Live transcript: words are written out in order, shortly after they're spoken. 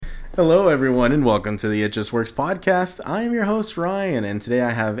Hello, everyone, and welcome to the It Just Works podcast. I am your host, Ryan, and today I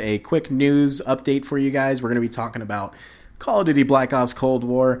have a quick news update for you guys. We're going to be talking about Call of Duty Black Ops Cold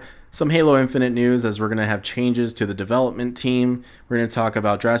War, some Halo Infinite news as we're going to have changes to the development team. We're going to talk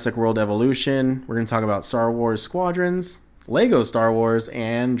about Jurassic World Evolution. We're going to talk about Star Wars Squadrons, Lego Star Wars,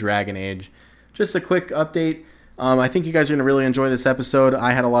 and Dragon Age. Just a quick update. I think you guys are going to really enjoy this episode.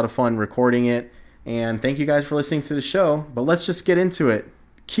 I had a lot of fun recording it, and thank you guys for listening to the show. But let's just get into it.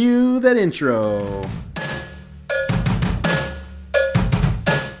 Cue that intro.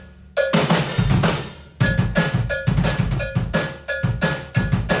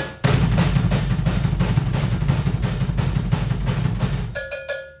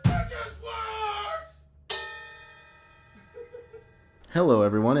 Hello,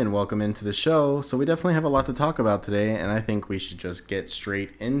 everyone, and welcome into the show. So we definitely have a lot to talk about today, and I think we should just get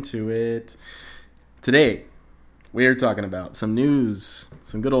straight into it. Today, we are talking about some news,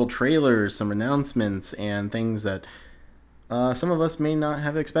 some good old trailers, some announcements, and things that some of us may not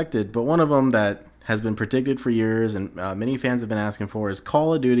have expected. But one of them that has been predicted for years and many fans have been asking for is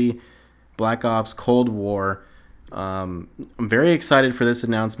Call of Duty Black Ops Cold War. I'm very excited for this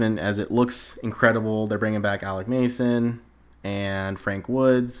announcement as it looks incredible. They're bringing back Alec Mason and Frank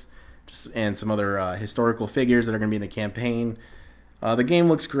Woods, and some other historical figures that are going to be in the campaign. The game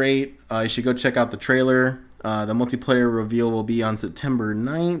looks great. You should go check out the trailer. The multiplayer reveal will be on September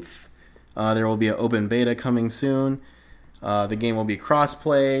 9th. There will be an open beta coming soon. The game will be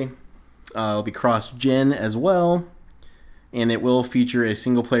cross-play. It'll be cross-gen as well. And it will feature a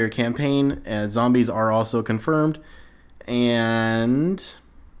single-player campaign. Zombies are also confirmed. And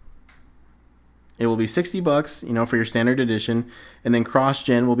it will be $60, for your standard edition. And then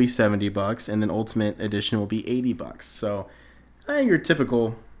cross-gen will be $70. And then Ultimate Edition will be $80. So, your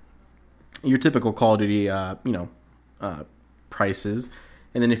typical Call of Duty, prices.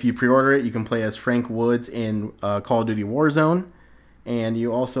 And then if you pre-order it, you can play as Frank Woods in Call of Duty Warzone. And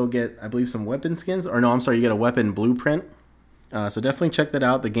you also get, I believe, some weapon skins. You get a weapon blueprint. So definitely check that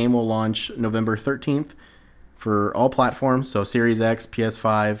out. The game will launch November 13th for all platforms. So Series X,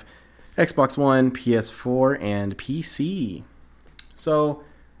 PS5, Xbox One, PS4, and PC. So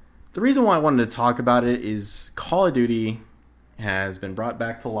the reason why I wanted to talk about it is Call of Duty has been brought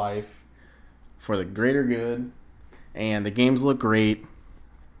back to life for the greater good, and the games look great.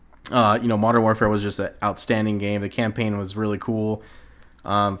 Modern Warfare was just an outstanding game. The campaign was really cool.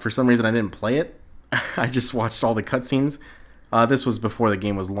 For some reason, I didn't play it. I just watched all the cutscenes. This was before the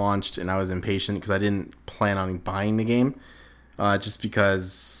game was launched, and I was impatient because I didn't plan on buying the game, just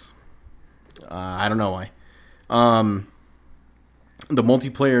because I don't know why. The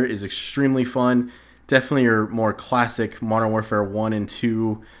multiplayer is extremely fun. Definitely your more classic Modern Warfare 1 and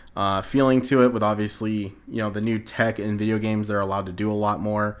 2 feeling to it, with obviously, the new tech in video games. They're allowed to do a lot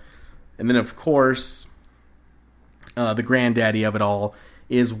more. And then, of course, the granddaddy of it all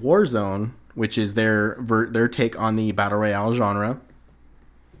is Warzone, which is their take on the Battle Royale genre.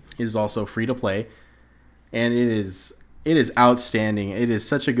 It is also free to play. And it is outstanding. It is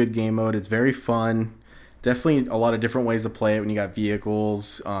such a good game mode. It's very fun. Definitely a lot of different ways to play it. When you got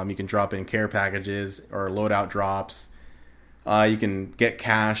vehicles, you can drop in care packages or loadout drops. You can get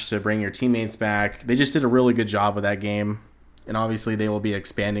cash to bring your teammates back. They just did a really good job with that game, and obviously they will be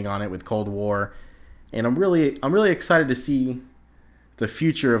expanding on it with Cold War. And I'm really excited to see the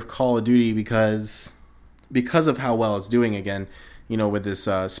future of Call of Duty because of how well it's doing again. With this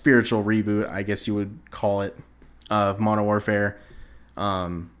spiritual reboot, I guess you would call it, of Modern Warfare.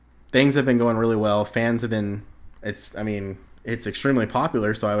 Things have been going really well. Fans have been, it's extremely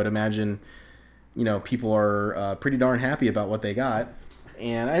popular, so I would imagine, people are pretty darn happy about what they got.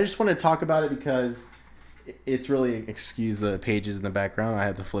 And I just want to talk about it because it's really, excuse the pages in the background, I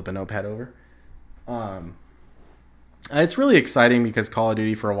had to flip a notepad over. It's really exciting because Call of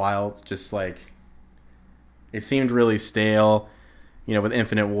Duty for a while, it's just it seemed really stale, with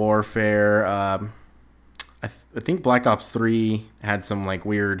Infinite Warfare. I think Black Ops 3 had some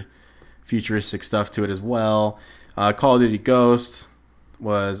weird futuristic stuff to it as well. Call of Duty Ghost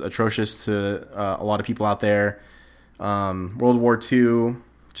was atrocious to a lot of people out there. World War II,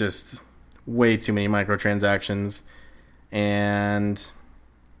 just way too many microtransactions. And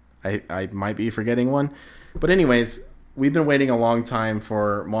I might be forgetting one. But anyways, we've been waiting a long time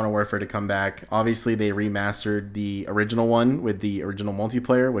for Modern Warfare to come back. Obviously, they remastered the original one with the original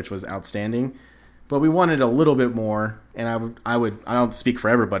multiplayer, which was outstanding. But we wanted a little bit more, and I don't speak for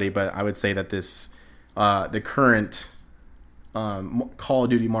everybody, but I would say that this, the current Call of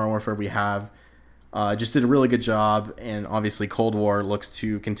Duty Modern Warfare we have, just did a really good job, and obviously Cold War looks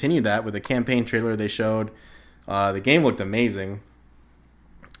to continue that with the campaign trailer they showed. The game looked amazing.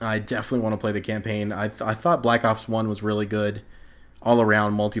 I definitely want to play the campaign. I thought Black Ops 1 was really good all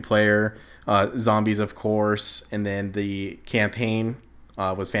around multiplayer. Zombies, of course, and then the campaign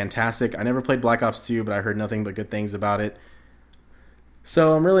was fantastic. I never played Black Ops 2, but I heard nothing but good things about it.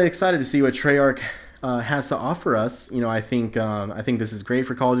 So I'm really excited to see what Treyarch has to offer us. I think this is great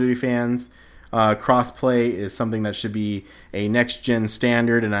for Call of Duty fans. Crossplay is something that should be a next-gen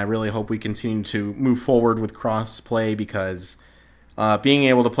standard, and I really hope we continue to move forward with crossplay because being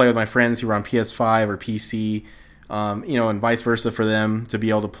able to play with my friends who are on PS5 or PC, and vice versa for them to be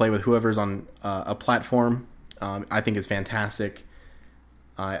able to play with whoever's on a platform, I think is fantastic.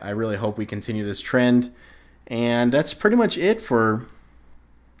 I really hope we continue this trend. And that's pretty much it for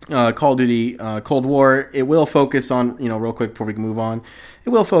Call of Duty Cold War. It will focus on, real quick before we can move on, it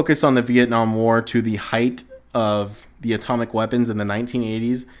will focus on the Vietnam War to the height of the atomic weapons in the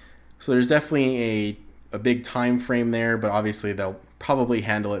 1980s. So there's definitely a big time frame there, but obviously they'll probably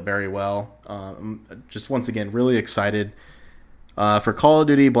handle it very well. Just once again, really excited for Call of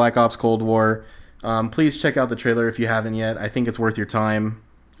Duty Black Ops Cold War. Please check out the trailer if you haven't yet. I think it's worth your time.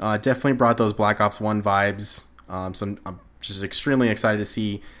 Definitely brought those Black Ops 1 vibes. I'm just extremely excited to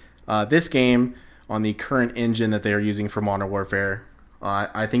see this game on the current engine that they are using for Modern Warfare.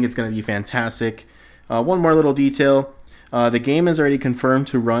 I think it's going to be fantastic. One more little detail. The game is already confirmed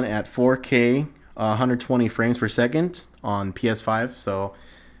to run at 4K 120 frames per second on PS5, so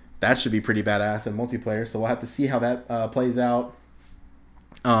that should be pretty badass in multiplayer. So we'll have to see how that plays out.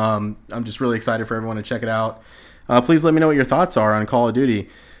 I'm just really excited for everyone to check it out. Please let me know what your thoughts are on Call of Duty.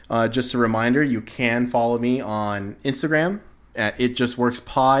 Just a reminder, you can follow me on Instagram at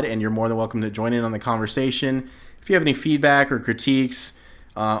itjustworkspod, and you're more than welcome to join in on the conversation. If you have any feedback or critiques,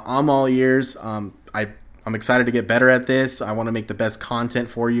 I'm all ears. I'm excited to get better at this. I want to make the best content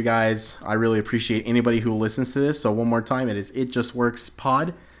for you guys. I really appreciate anybody who listens to this. So one more time, it is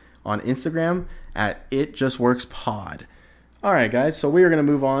itjustworkspod on Instagram at itjustworkspod. All right, guys. So we are going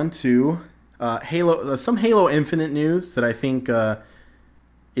to move on to some Halo Infinite news that I think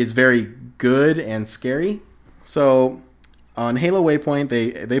is very good and scary. So on Halo Waypoint,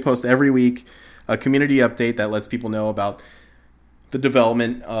 they post every week a community update that lets people know about the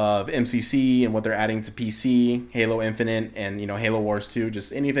development of MCC and what they're adding to PC, Halo Infinite, and Halo Wars 2,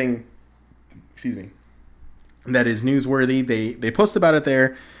 just anything, that is newsworthy. They post about it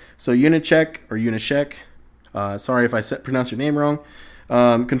there. So Unishek, sorry if I pronounced your name wrong,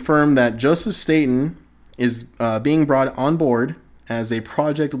 confirmed that Joseph Staten is being brought on board as a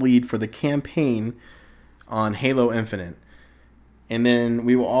project lead for the campaign on Halo Infinite. And then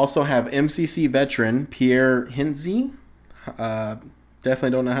we will also have MCC veteran Pierre Hintze, definitely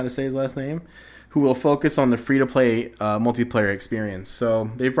don't know how to say his last name, who will focus on the free-to-play multiplayer experience.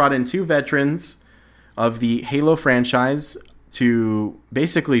 So they've brought in 2 veterans of the Halo franchise to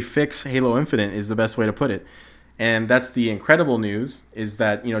basically fix Halo Infinite is the best way to put it. And that's the incredible news, is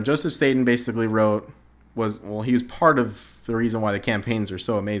that, Joseph Staten basically he was part of the reason why the campaigns are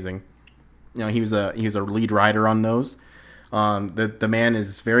so amazing. He was a lead writer on those. The man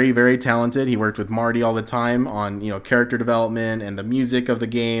is very, very talented. He worked with Marty all the time on, character development and the music of the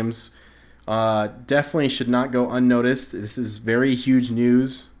games. Definitely should not go unnoticed. This is very huge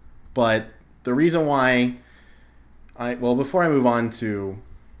news. But the reason why before I move on to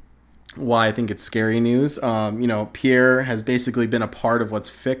why I think it's scary news, Pierre has basically been a part of what's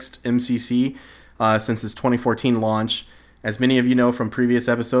fixed MCC since its 2014 launch. As many of you know from previous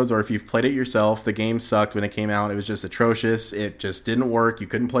episodes, or if you've played it yourself, the game sucked when it came out. It was just atrocious. It just didn't work. You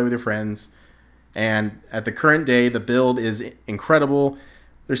couldn't play with your friends. And at the current day, the build is incredible.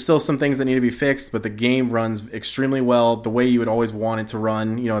 There's still some things that need to be fixed, but the game runs extremely well, the way you would always want it to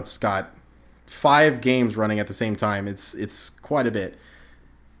run. It's got 5 games running at the same time. It's quite a bit.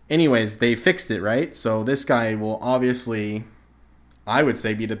 Anyways, they fixed it, right? So this guy will obviously, I would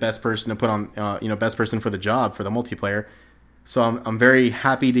say, be the best person to put on, best person for the job for the multiplayer. So I'm very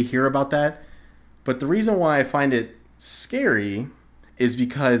happy to hear about that. But the reason why I find it scary is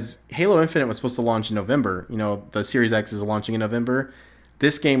because Halo Infinite was supposed to launch in November. The Series X is launching in November.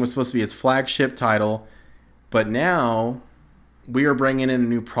 This game was supposed to be its flagship title. But now we are bringing in a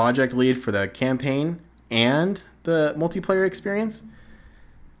new project lead for the campaign and the multiplayer experience.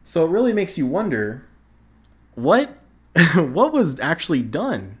 So it really makes you wonder what was actually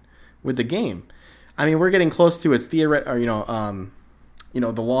done with the game. I mean, we're getting close to its the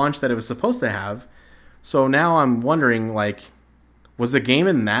launch that it was supposed to have. So now I'm wondering, was the game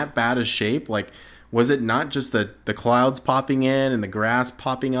in that bad a shape? Was it not just the clouds popping in and the grass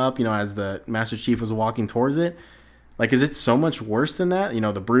popping up, as the Master Chief was walking towards it? Is it so much worse than that?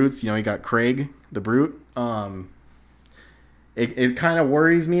 The brutes, you got Craig, the brute. it kind of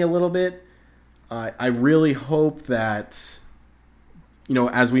worries me a little bit. I really hope that,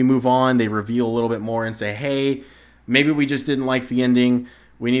 as we move on, they reveal a little bit more and say, hey, maybe we just didn't like the ending.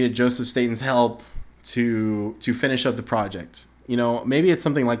 We needed Joseph Staten's help to finish up the project. Maybe it's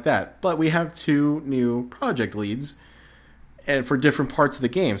something like that. But we have 2 new project leads and for different parts of the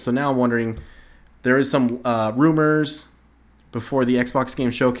game. So now I'm wondering, there is some rumors before the Xbox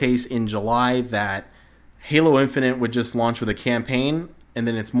Game Showcase in July that Halo Infinite would just launch with a campaign and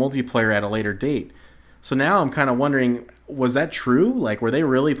then its multiplayer at a later date. So now I'm kind of wondering, was that true? Like, were they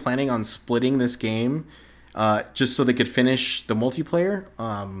really planning on splitting this game just so they could finish the multiplayer?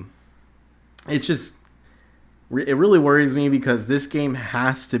 It really worries me because this game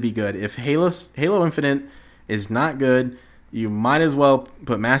has to be good. If Halo Infinite is not good, you might as well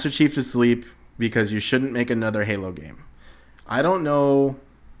put Master Chief to sleep because you shouldn't make another Halo game. I don't know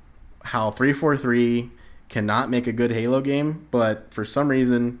how 343 cannot make a good Halo game, but for some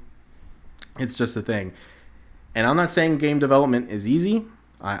reason, it's just a thing. And I'm not saying game development is easy.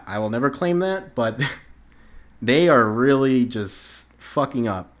 I will never claim that, but they are really just fucking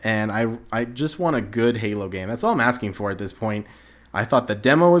up. And I just want a good Halo game. That's all I'm asking for at this point. I thought the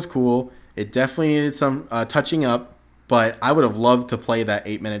demo was cool. It definitely needed some touching up, but I would have loved to play that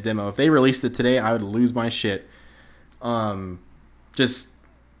 8-minute demo. If they released it today, I would lose my shit. Just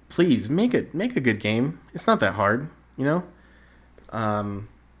please make a good game. It's not that hard,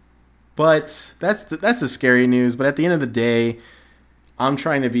 But that's the scary news. But at the end of the day, I'm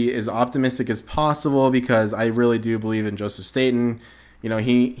trying to be as optimistic as possible because I really do believe in Joseph Staten.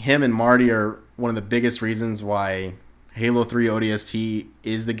 Him and Marty are one of the biggest reasons why Halo 3 ODST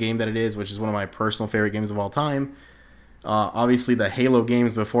is the game that it is, which is one of my personal favorite games of all time. Obviously, the Halo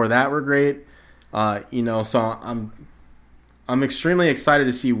games before that were great. So I'm extremely excited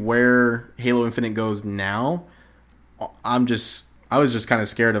to see where Halo Infinite goes now. I was just kind of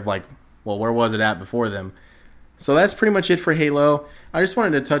scared of where was it at before them? So that's pretty much it for Halo. I just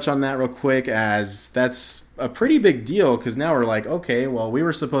wanted to touch on that real quick as that's a pretty big deal because now we're like, okay, well, we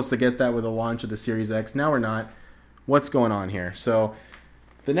were supposed to get that with the launch of the Series X. Now we're not. What's going on here? So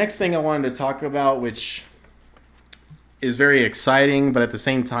the next thing I wanted to talk about, which is very exciting, but at the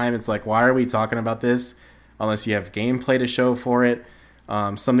same time, it's like, why are we talking about this unless you have gameplay to show for it?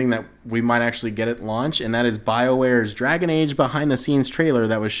 Something that we might actually get at launch, and that is BioWare's Dragon Age behind-the-scenes trailer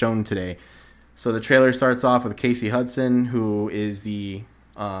that was shown today. So the trailer starts off with Casey Hudson, who is the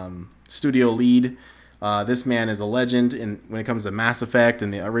studio lead. This man is a legend when it comes to Mass Effect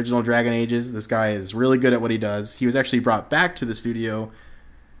and the original Dragon Ages. This guy is really good at what he does. He was actually brought back to the studio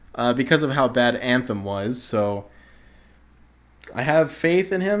because of how bad Anthem was. So I have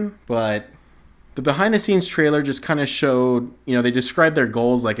faith in him, but the behind-the-scenes trailer just kind of showed, they described their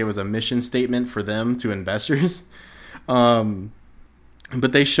goals like it was a mission statement for them to investors.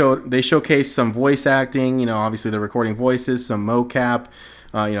 But they showcased some voice acting, obviously they're recording voices, some mocap,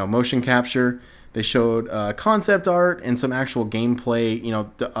 motion capture. They showed concept art and some actual gameplay,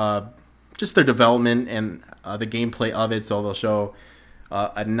 just their development and the gameplay of it. So they'll show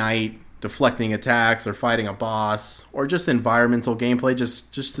a knight deflecting attacks or fighting a boss or just environmental gameplay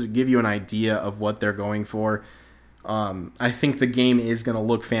just to give you an idea of what they're going for. I think the game is going to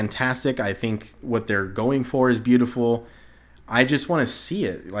look fantastic. I think what they're going for is beautiful. I just want to see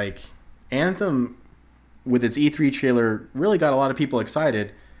it. Like, Anthem, with its E3 trailer, really got a lot of people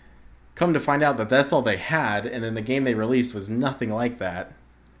excited. Come to find out that that's all they had, and then the game they released was nothing like that.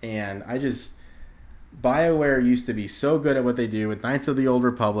 And BioWare used to be so good at what they do with Knights of the Old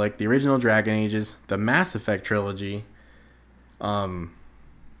Republic, the original Dragon Ages, the Mass Effect trilogy.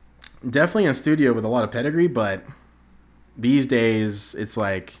 Definitely a studio with a lot of pedigree, but these days it's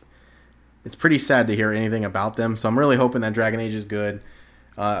pretty sad to hear anything about them. So I'm really hoping that Dragon Age is good.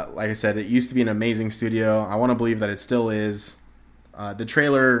 Like I said, it used to be an amazing studio. I want to believe that it still is. The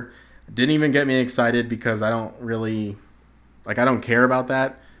trailer didn't even get me excited because I don't care about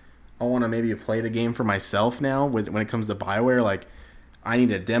that. I want to maybe play the game for myself now when it comes to BioWare. I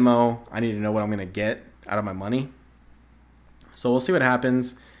need a demo. I need to know what I'm going to get out of my money. So we'll see what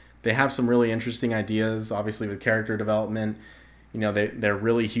happens. They have some really interesting ideas, obviously, with character development. They're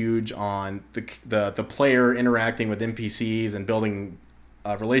really huge on the player interacting with NPCs and building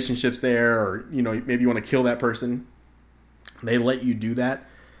relationships there, or maybe you want to kill that person. They let you do that,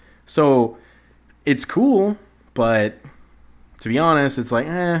 so it's cool. But to be honest, it's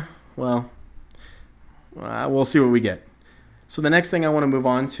we'll see what we get. So the next thing I want to move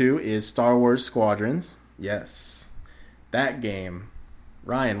on to is Star Wars Squadrons. Yes, that game.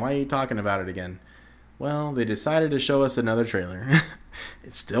 Ryan, why are you talking about it again? Well, they decided to show us another trailer.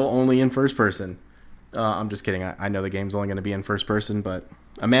 It's still only in first person. I'm just kidding. I know the game's only going to be in first person, but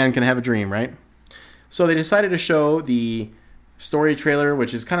a man can have a dream, right? So they decided to show the story trailer,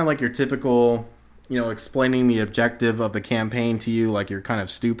 which is kind of like your typical, explaining the objective of the campaign to you like you're kind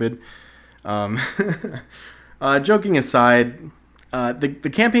of stupid. Um, joking aside,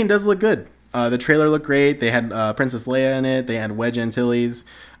 the campaign does look good. The trailer looked great. They had Princess Leia in it. They had Wedge Antilles,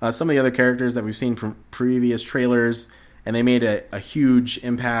 some of the other characters that we've seen from previous trailers, and they made a huge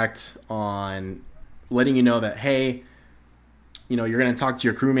impact on letting you know that, hey, you're going to talk to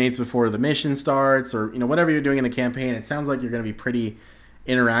your crewmates before the mission starts, or whatever you're doing in the campaign. It sounds like you're going to be pretty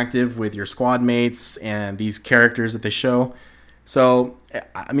interactive with your squad mates and these characters that they show. So,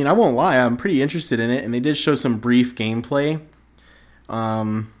 I mean, I won't lie, I'm pretty interested in it, and they did show some brief gameplay.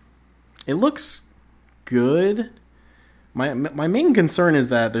 It looks good. My main concern is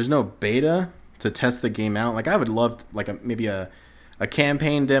that there's no beta to test the game out. Like, I would love maybe a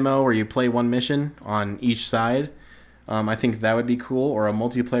campaign demo where you play one mission on each side. I think that would be cool, or a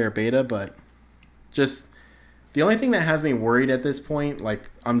multiplayer beta, but just the only thing that has me worried at this point, like,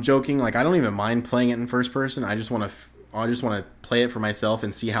 I'm joking, like, I don't even mind playing it in first person. I just want to play it for myself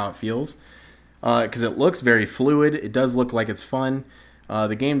and see how it feels, because it looks very fluid. It does look like it's fun.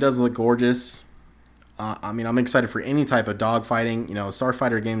 The game does look gorgeous. I mean, I'm excited for any type of dogfighting.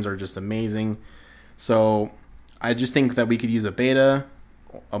 Starfighter games are just amazing. So I just think that we could use a beta,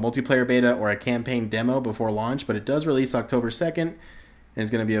 a multiplayer beta, or a campaign demo before launch. But it does release October 2nd, and it's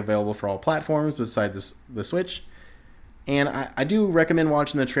going to be available for all platforms besides the Switch. And I do recommend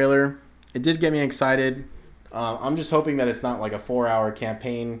watching the trailer. It did get me excited. I'm just hoping that it's not like a 4-hour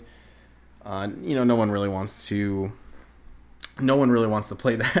campaign. No one really wants to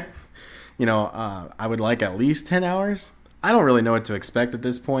play that. I would like at least 10 hours. I don't really know what to expect at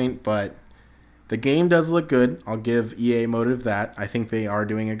this point, but the game does look good. I'll give EA Motive that. I think they are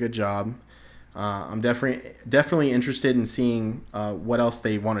doing a good job. I'm definitely interested in seeing what else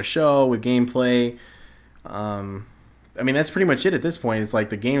they want to show with gameplay. I mean, that's pretty much it at this point. It's like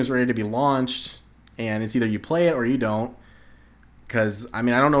the game is ready to be launched, and it's either you play it or you don't. Because, I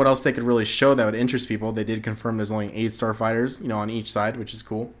mean, I don't know what else they could really show that would interest people. They did confirm there's only 8 starfighters, on each side, which is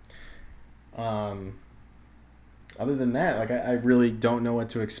cool. Other than that, like, I really don't know what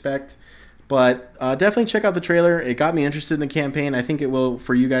to expect. But definitely check out the trailer. It got me interested in the campaign. I think it will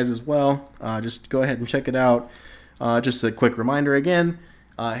for you guys as well. Just go ahead and check it out. Just a quick reminder again,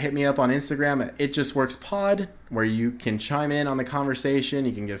 hit me up on Instagram at itjustworkspod, where you can chime in on the conversation.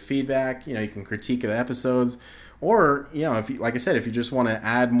 You can give feedback. You can critique the episodes. Or, if you, like I said, if you just want to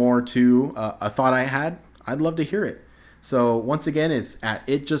add more to a thought I had, I'd love to hear it. So once again, it's at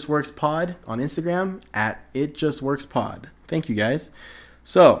itjustworkspod on Instagram, at itjustworkspod. Thank you, guys.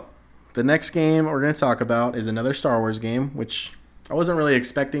 So the next game we're going to talk about is another Star Wars game, which I wasn't really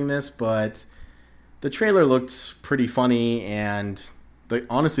expecting this, but the trailer looked pretty funny, and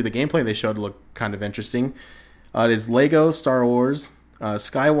honestly, the gameplay they showed looked kind of interesting. It is Lego Star Wars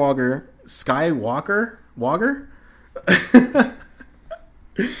Skywalker?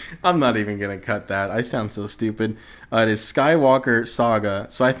 I'm not even going to cut that. I sound so stupid. It is Skywalker Saga.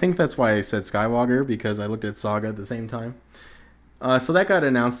 So I think that's why I said Skywalker, because I looked at Saga at the same time. So that got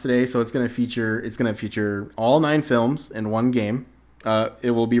announced today. So it's going to feature all 9 films in one game.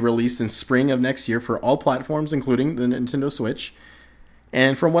 It will be released in spring of next year for all platforms, including the Nintendo Switch.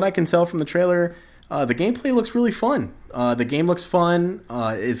 And from what I can tell from the trailer, the gameplay looks really fun. The game looks fun.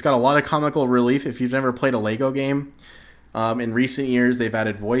 It's got a lot of comical relief. If you've never played a Lego game, in recent years they've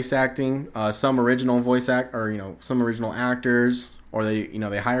added voice acting, some original actors, or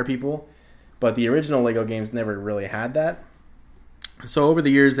they hire people. But the original Lego games never really had that. So over the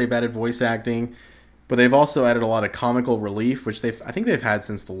years they've added voice acting, but they've also added a lot of comical relief, which I think they've had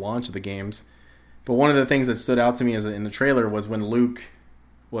since the launch of the games. But one of the things that stood out to me in the trailer was when Luke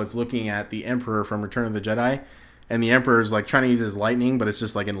was looking at the Emperor from Return of the Jedi, and the Emperor's like trying to use his lightning, but it's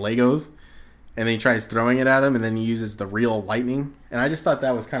just like in Legos, and then he tries throwing it at him, and then he uses the real lightning, and I just thought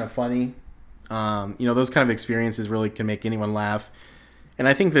that was kind of funny. Those kind of experiences really can make anyone laugh, and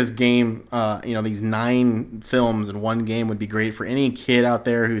I think this game, these 9 films in one game would be great for any kid out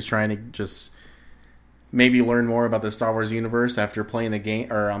there who's trying to just maybe learn more about the Star Wars universe after playing the game,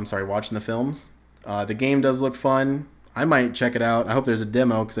 watching the films. The game does look fun. I might check it out. I hope there's a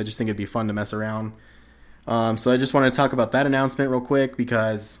demo, because I just think it'd be fun to mess around. So I just want to talk about that announcement real quick,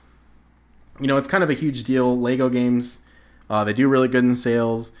 because, it's kind of a huge deal. Lego games, they do really good in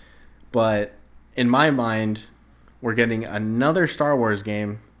sales. But in my mind, we're getting another Star Wars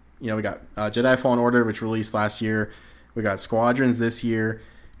game. We got Jedi Fallen Order, which released last year. We got Squadrons this year.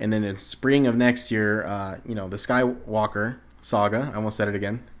 And then in spring of next year, the Skywalker Saga. I almost said it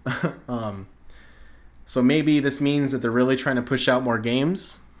again. So maybe this means that they're really trying to push out more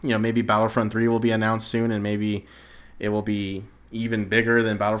games. Maybe Battlefront 3 will be announced soon, and maybe it will be even bigger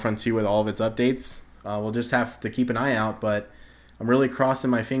than Battlefront 2 with all of its updates. We'll just have to keep an eye out, but I'm really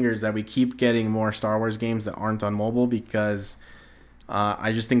crossing my fingers that we keep getting more Star Wars games that aren't on mobile, because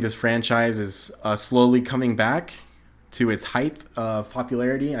I just think this franchise is slowly coming back to its height of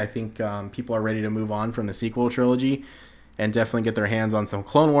popularity. I think people are ready to move on from the sequel trilogy and definitely get their hands on some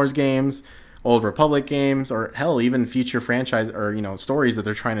Clone Wars games, Old Republic games, or hell, even future franchise or stories that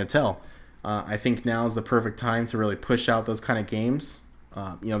they're trying to tell. I think now is the perfect time to really push out those kind of games.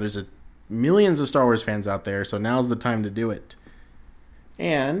 There's millions of Star Wars fans out there, so now's the time to do it.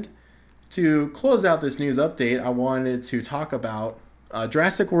 And to close out this news update, I wanted to talk about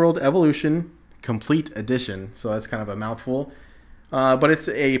Jurassic World Evolution Complete Edition. So that's kind of a mouthful. But it's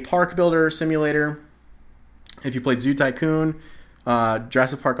a park builder simulator. If you played Zoo Tycoon,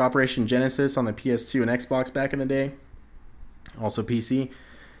 Jurassic Park Operation Genesis on the PS2 and Xbox back in the day, also PC,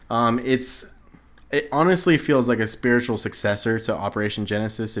 it honestly feels like a spiritual successor to Operation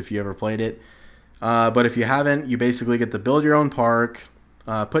Genesis if you ever played it. But if you haven't, you basically get to build your own park,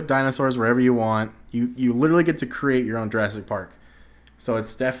 put dinosaurs wherever you want. You literally get to create your own Jurassic Park. So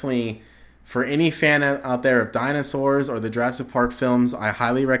it's definitely, for any fan out there of dinosaurs or the Jurassic Park films, I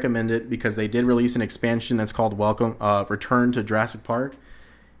highly recommend it, because they did release an expansion that's called Return to Jurassic Park.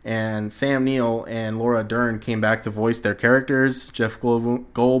 And Sam Neill and Laura Dern came back to voice their characters. Jeff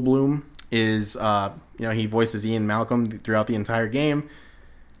Goldblum is, he voices Ian Malcolm throughout the entire game.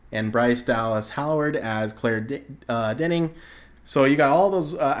 And Bryce Dallas Howard as Claire Denning. So you got all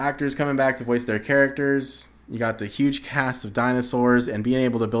those actors coming back to voice their characters. You got the huge cast of dinosaurs, and being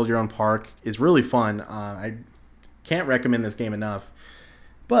able to build your own park is really fun. I can't recommend this game enough.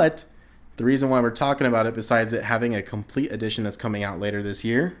 But the reason why we're talking about it, besides it having a complete edition that's coming out later this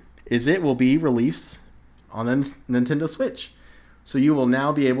year, is it will be released on the Nintendo Switch. So you will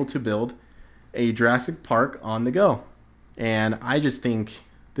now be able to build a Jurassic Park on the go. And I just think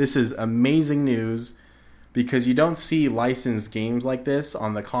this is amazing news, because you don't see licensed games like this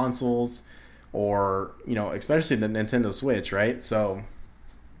on the consoles, or especially the Nintendo Switch, right? So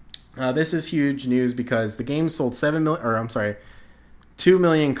this is huge news, because the game sold 2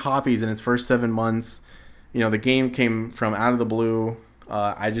 million copies in its first 7 months. The game came from out of the blue.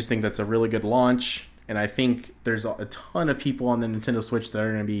 I just think that's a really good launch, and I think there's a ton of people on the Nintendo Switch that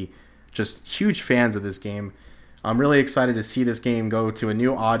are going to be just huge fans of this game. I'm really excited to see this game go to a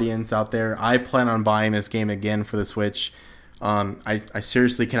new audience out there. I plan on buying this game again for the Switch. I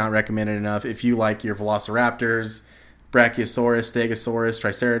seriously cannot recommend it enough. If you like your Velociraptors, Brachiosaurus, Stegosaurus,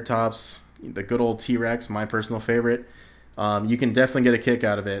 Triceratops, the good old T-Rex, my personal favorite, you can definitely get a kick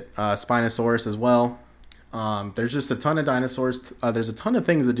out of it. Spinosaurus as well. There's just a ton of dinosaurs. There's a ton of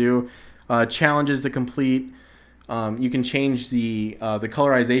things to do, challenges to complete. You can change the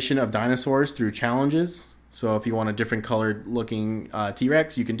colorization of dinosaurs through challenges. So if you want a different colored looking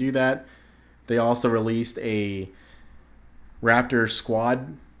T-Rex, you can do that. They also released a Raptor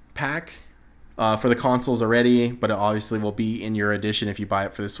Squad pack for the consoles already, but it obviously will be in your edition if you buy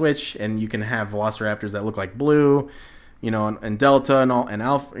it for the Switch. And you can have Velociraptors that look like Blue, and Delta and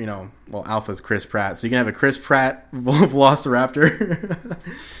Alpha. Alpha's Chris Pratt, so you can have a Chris Pratt Velociraptor.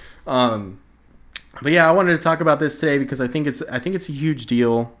 But yeah, I wanted to talk about this today because I think it's a huge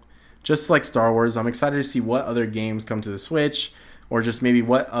deal. Just like Star Wars, I'm excited to see what other games come to the Switch, or just maybe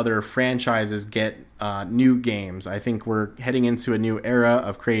what other franchises get new games. I think we're heading into a new era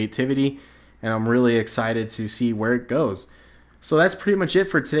of creativity, and I'm really excited to see where it goes. So that's pretty much it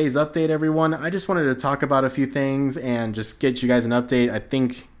for today's update, everyone. I just wanted to talk about a few things and just get you guys an update. I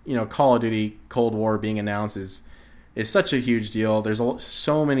think, Call of Duty Cold War being announced is such a huge deal. There's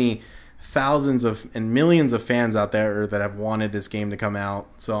so many thousands and millions of fans out there that have wanted this game to come out.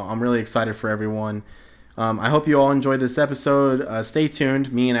 So I'm really excited for everyone. I hope you all enjoyed this episode. Stay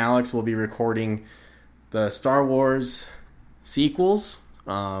tuned. Me and Alex will be recording the Star Wars sequels.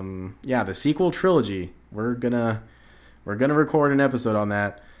 The sequel trilogy. We're gonna record an episode on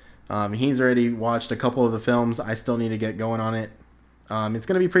that. He's already watched a couple of the films. I still need to get going on it. It's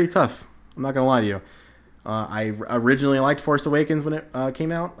gonna be pretty tough. I'm not gonna lie to you. I originally liked Force Awakens when it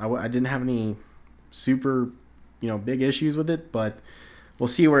came out. I didn't have any super, big issues with it, but we'll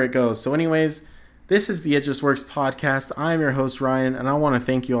see where it goes. So anyways, this is the It Just Works podcast. I'm your host, Ryan, and I want to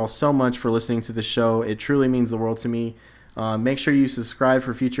thank you all so much for listening to the show. It truly means the world to me. Make sure you subscribe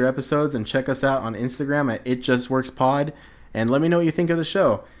for future episodes and check us out on Instagram at It Just Works Pod, and let me know what you think of the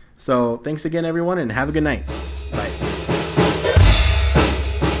show. So thanks again, everyone, and have a good night.